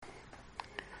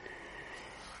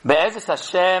Be'ezus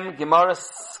Hashem, Gemara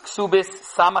Kesubos,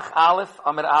 Samach Aleph,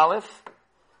 Amar Aleph.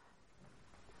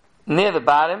 Near the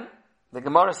bottom, the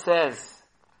Gemara says,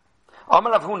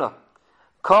 Amar Rav Huna,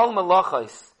 Kol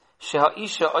Malachos, Sheha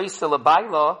Isha Oisa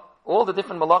L'Bayla, all the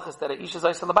different malachas that are Isha's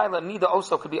Oisa L'Bayla, neither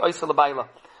also could be Oisa L'Bayla.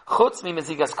 Chutz mi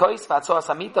mezigas kois, v'atzoas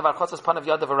hamita, v'archotzas panav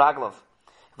yadav v'raglav.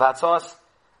 V'atzoas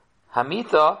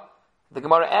hamita, the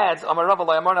Gemara adds, Amar Rav Lo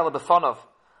Yamar Nela B'fonov,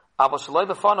 Avo Shaloi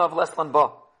B'fonov, Leslan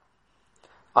Ba.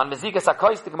 On Mezigas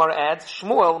HaKois, the Gemara adds,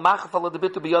 Shmuel, Machafal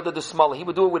Ledebitu B'Yoda de Smol. He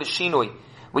would do it with a shinui.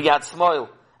 We had Smoil.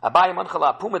 Abayim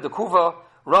Anchala, Puma de Kuva,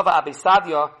 Rava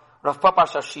Abisadia, Rav Papa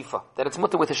Shashifa. That it's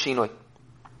mutter with a shinui.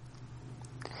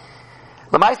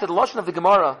 Lamai said, the Lashon of the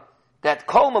Gemara, that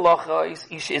Kol Malacha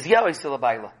is Yahweh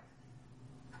Silabayla.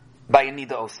 By a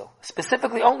Nida also.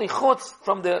 Specifically only Chutz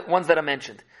from the ones that are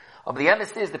mentioned. Of the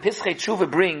emes is, the Pischei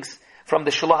Tshuva brings from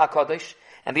the Shulah HaKadosh,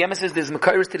 and the emes is, there's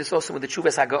Mekayros to this also with the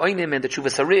Tshuvas HaGa'onim and the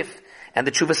Tshuvas HaRif and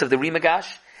the Tshuvas of the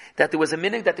Rimagash, that there was a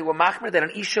minhag that they were machmer, that an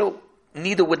Isha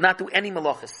Nida would not do any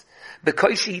malachas.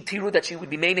 Because she tiru that she would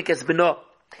be menik as beno.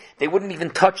 They wouldn't even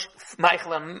touch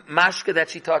Michael and Mashka that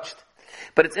she touched.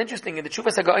 But it's interesting, in the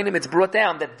Tshuvas HaGa'onim it's brought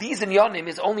down that these inyanim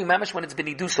is only mamash when it's been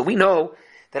idu. So we know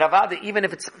that Avada, even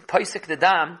if it's Paisik the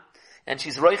Dam, and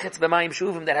she's Roichetz B'mayim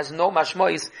Shuvim that has no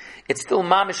mashmois, it's still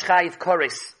mamish chayiv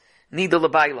kores, Nida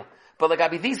L'Bayla. But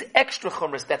like these extra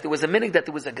chumras, that there was a minhag, that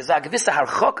there was a gazag visa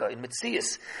harchoka in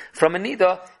Metzias from a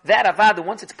nida, that avada,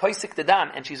 once it's poisik the dam,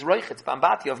 and she's roichetz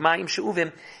bambati of ma'im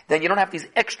she'uvim, then you don't have these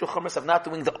extra chumras of not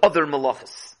doing the other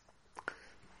malachas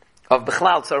of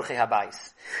bechlal tzorchei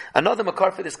habayis. Another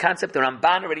makar for this concept, the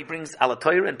Ramban already brings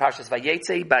alatoyer in Parshas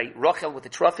Vayetze by Rochel with the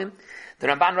Trofim. The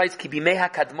Ramban writes, Ki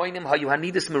bimeha kadmoinim hayu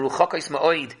hanidus meruchokos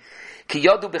ma'oid, Ki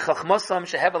yodu b'chachmosam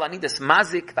shehevel anidus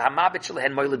mazik, v'hamabit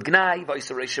shelehen moiled gnai,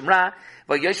 v'oisurei shemra,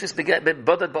 v'yoshvis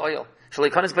bodad ba'oil,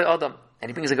 shaleikonis ba'odam. And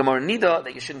he brings a Gemara Nida,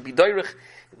 that you shouldn't be doirich,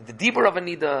 the deeper of a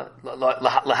Nida,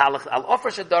 lahalach al-offer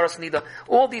shadaras Nida,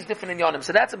 all these different inyanim.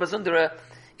 So that's a bazundera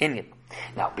inyan.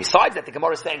 Now, besides that, the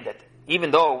Gemara is saying that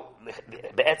even though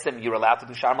be'etzem you're allowed to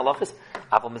do shar malachas,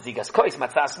 aval mezigas kois,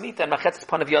 matzas mita, and machetzes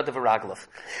panav yadav v'raglav.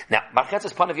 Now,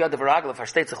 machetzes panav yadav v'raglav, our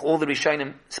states all the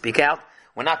Rishonim speak out.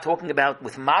 We're not talking about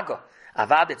with maga.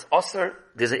 Avad, it's osir,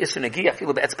 there's an isser negiya,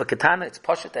 feel be'etzba katana, it's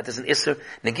poshet, that there's an isser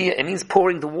negiya. It means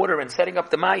pouring the water and setting up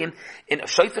the mayim, in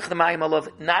shoyfich the mayim alav,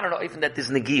 not even that there's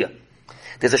negiya.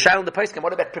 There's a shayla in the poskim.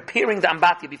 What about preparing the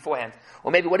ambatya beforehand?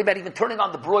 Or maybe what about even turning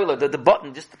on the broiler, the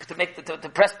button, just to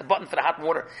press the button for the hot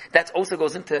water? That also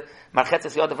goes into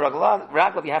marchetzes yadav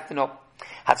raglav. You have to know.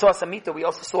 Hatzah samita. We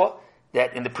also saw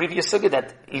that in the previous sugya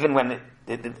that even when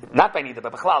not by nida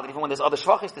but b'chlal, even when there's other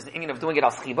shvachis, there's an inyan of doing it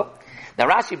al schiba. Now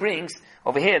Rashi brings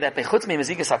over here that bechutz me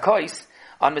mezigas hakois,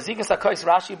 on mezigas hakois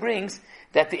Rashi brings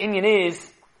that the inyan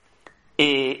is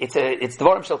it's the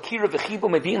vorim shel kira v'chibu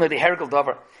mevin le the hergel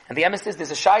davar. And the emes is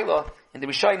there's a shayla in the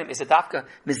Rishonim, is a dafka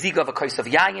meziga of a kos of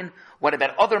yayin. What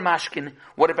about other mashkin?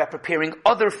 What about preparing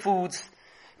other foods?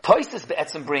 Toisus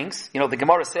be'etzim brings, the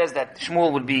Gemara says that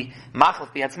Shmuel would be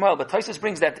machlef be'etzmoel, but Toisus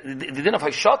brings that the din of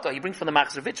Hoshota, he brings from the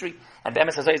Machzor Vitri, and the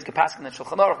emes hazay is gepaskin and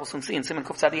Shulchan Aruch, we'll soon see in Siman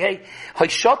Kuf Tzadi Hey.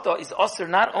 Hoshota is osir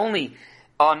not only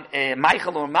on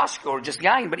Michael or Mashka or just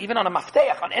yayin, but even on a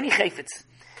mafteach, on any chayfetz.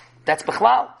 That's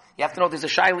bechlal. You have to know there's a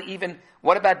shayla even,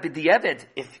 what about b'di'eved?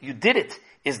 If you did it,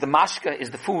 is the mashka,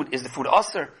 is the food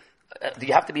osir? Do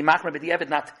you have to be machmer b'di'eved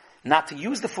not to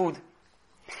use the food?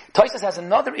 Toisus has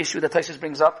another issue that Toisus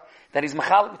brings up, that is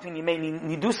machalik between Yemei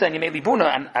Nidusa and Yemei Libuna,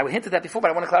 and I hinted that before, but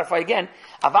I want to clarify again.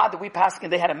 Avad, we paskin,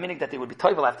 they had a minhag that they would be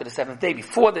toivel after the seventh day,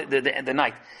 before the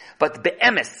night. But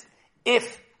be'emes,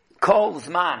 if Kol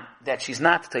Zman, that she's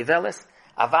not toiveles,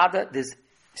 Avada, there's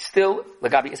still,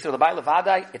 Lagabi Isra Labai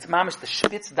Levadai, it's mamish the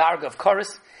shpitz darga of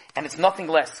chorus, and it's nothing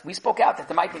less. We spoke out that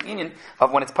there might be union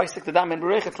of when it's paisik the dam and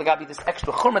berich, it's Lagabi this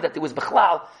extra chumra that there was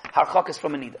bechlal, harchakas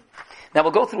from Anida. Now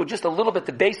we'll go through just a little bit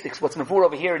the basics, what's mavur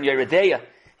over here in Yeredeya,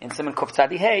 in Siman Kuf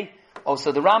Tzadi Hey,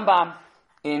 also the Rambam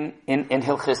in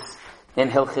Hilchis,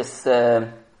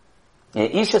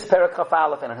 Ishas Perak Chaf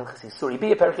Aleph, and in Hilchis Yisuri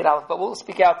Bia Perak Yid Aleph, but we'll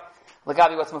speak out,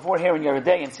 Lagabi what's mavur here in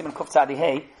Yeredeya, in Siman Kuf Tzadi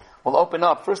Hey. We'll open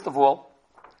up, first of all,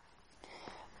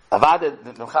 Avada,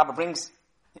 the Chaber brings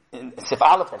in Sif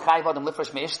Aleph, that Chayv Adam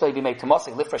Lifresh Me'ishtoi B'mei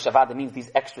Tomosik. Lifresh Avada means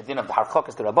these extra din of the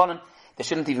Harchokas, the Rabbanon. There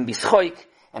shouldn't even be Schoik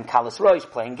and Kalas Roish,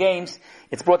 playing games.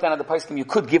 It's brought down at the Paiskim, you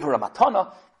could give her a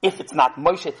matana, if it's not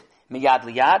Moshe Miyad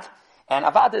Liyad. And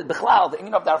Avada, Bechlal, the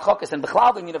Inyan of the Harchokas, and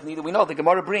Bechlal, the Inyan of Nida, we know the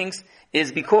Gemara brings,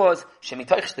 is because,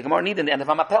 Shemitoich, the Gemara Nida, in the end of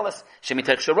Amapelis,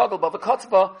 Shemitoich Sharogel,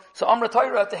 Bavakotzba, so Amra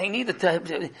Torah, to Hey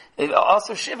Nida,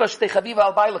 also Shiva, Shtei Chaviva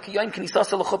Al Baila, Ki Yoim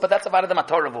Knisasa L'chupa, that's Avada the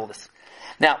Matorah of all this.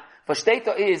 Now,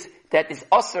 Vashteta is that is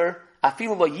Aser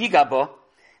afilu lo yigaba.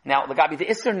 Now, lagabi the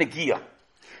iser negia.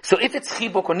 So if it's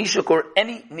chibuk or nishuk or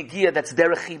any negia that's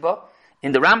derech chiba,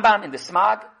 in the Rambam, in the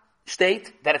Smag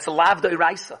state, that it's a lav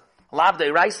do'iraisa. Lav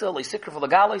do'iraisa, leisikra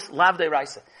v'lagalos, lav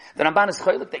do'iraisa. The Ramban is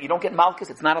choylik that you don't get malchus,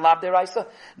 it's not a lav do'iraisa.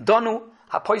 Donu,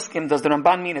 hapoiskim, does the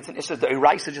Ramban mean it's an iser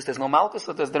do'iraisa, just there's no malchus,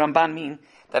 or does the Ramban mean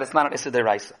that it's not an iser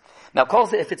do'iraisa? Now,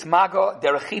 calls it if it's maga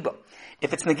derech chiba.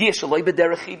 If it's negia shaloi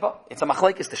b'derech chiba, it's a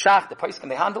machlekes the shach, the poiskim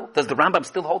they handle. Does the Rambam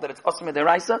still hold that it's osir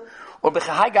midiraisa? Or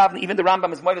b'chahai gavna, even the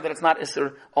Rambam is moided that it's not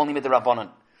isser, only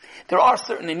midirabanan. There are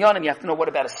certain inyanim, you have to know what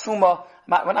about a summa.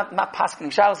 We're not passing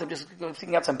shalos, I'm just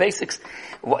figuring out some basics.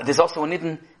 There's also a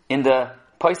nidden in the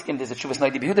poiskim, there's a Shuvas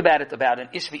Noidi Behud about an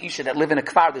ish v'isha that live in a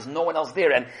kfar, there's no one else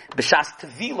there, and b'shas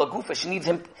tevila gufa,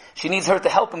 she needs her to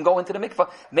help him go into the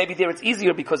mikvah. Maybe there it's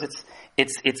easier because it's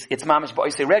mamish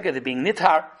ba'oisei rega, they're being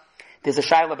nithar. There's a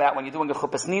shaila about when you're doing a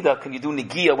chuppas nida, can you do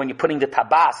negia when you're putting the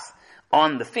tabas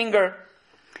on the finger?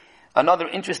 Another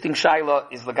interesting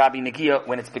shaila is lagabi negia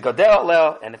when it's begadeh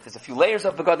leo, and if there's a few layers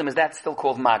of begadim, is that still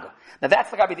called maga? Now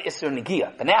that's lagabi the isser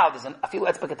negia. But now there's a few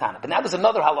etzba katana. But now there's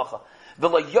another halacha.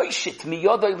 V'la yoshit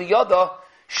miyada liyada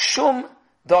shum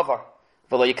davar.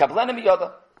 V'la yikablena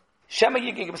miyada shema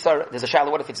yigig b'sara. There's a shaila.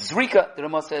 What if it's zrika? The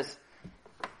Ramah says.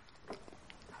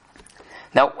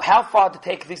 Now, how far to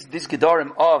take this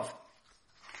gedarim of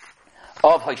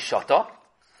Hoshata?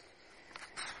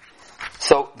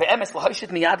 So the emes lahoshit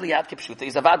miyad liyad kipshuta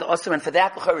is avad osir, and for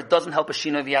that it doesn't help a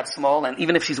shino v'yad small, and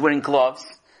even if she's wearing gloves,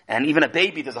 and even a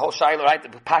baby, there's a whole shaila, right? The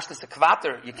pashtas a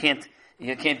kvater, you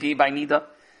can't be by nida.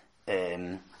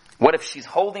 What if she's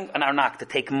holding an arnak to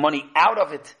take money out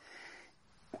of it?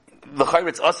 L'chayr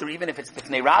it's osir, even if it's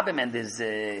b'fnei rabim and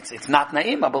it's not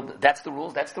na'im, but that's the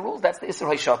rules. That's the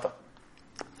isur Hoshata.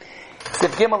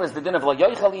 Sif Gimel is the din of la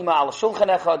yoichal ima al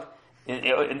shulchan echad.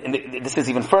 This is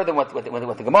even further what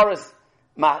the Gemara's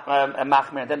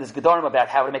machmer, and then there's gedarim about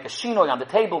how to make a shinoi on the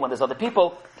table when there's other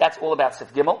people. That's all about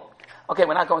Sif Gimel. Okay,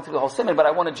 we're not going through the whole simon, but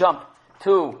I want to jump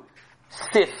to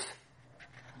Sif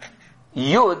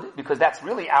Yud, because that's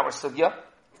really our sugya.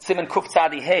 Simon Kuf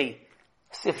Tzadi Hey,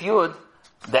 Sif Yud,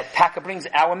 that Taka brings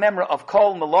our memory of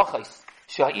Kol Melachos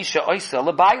Sha'isha Oisa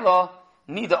Lebaila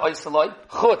Nida Oisaloi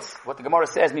Chutz. What the Gemara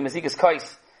says, Mi Mazigas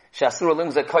Kais Sha'asura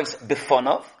Limza Kais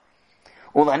Bifonov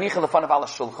Ulanicha Lefonov Ala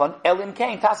Shulchan Elim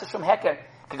Kain Tasa Shum Heker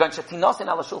Kagan Shatinosin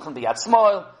Ala Shulchan B'Yad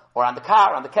Small, or on the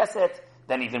car, on the keset,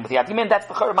 then even with the Yad Yamin. That's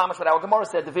the Chor Mamash what our Gemara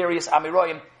said, the various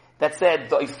Amiroyim that said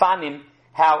the Ifanim,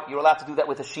 how you're allowed to do that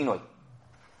with a Shinoi.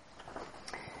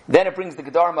 Then it brings the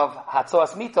Gedarim of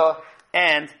Hatzoas Mita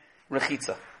and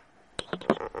Rechitza.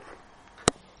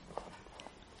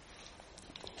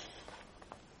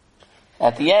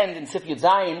 At the end, in Sif Yud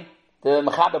Zayin, the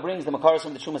Mechaba brings the Makaros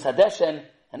from the Shumas Hadeshen,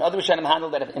 and other Rishonim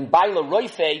handle that if in Baila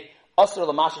Roife, Osir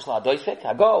Lamashish La Doifik,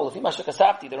 Hago, if Imashak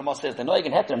Asafti, the Ramah says, the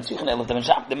Noigen Heter, and Tzuchen El, the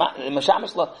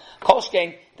Mashamish La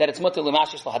Kolshkein, that it's Mutter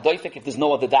Lamashish La Doifik if there's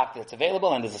no other doctor that's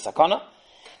available, and there's a Sakana.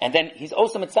 And then he's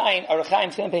also Mitzayin,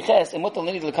 Arachaim Sim Peches, and Mutter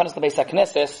Lini Lekanas the Beis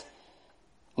HaKnesses,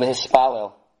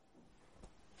 Lehispalel.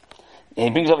 He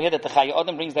brings over here that the Chaya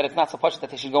Odom brings that it's not so much that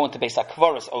they should go into Beis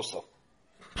HaKvoros also.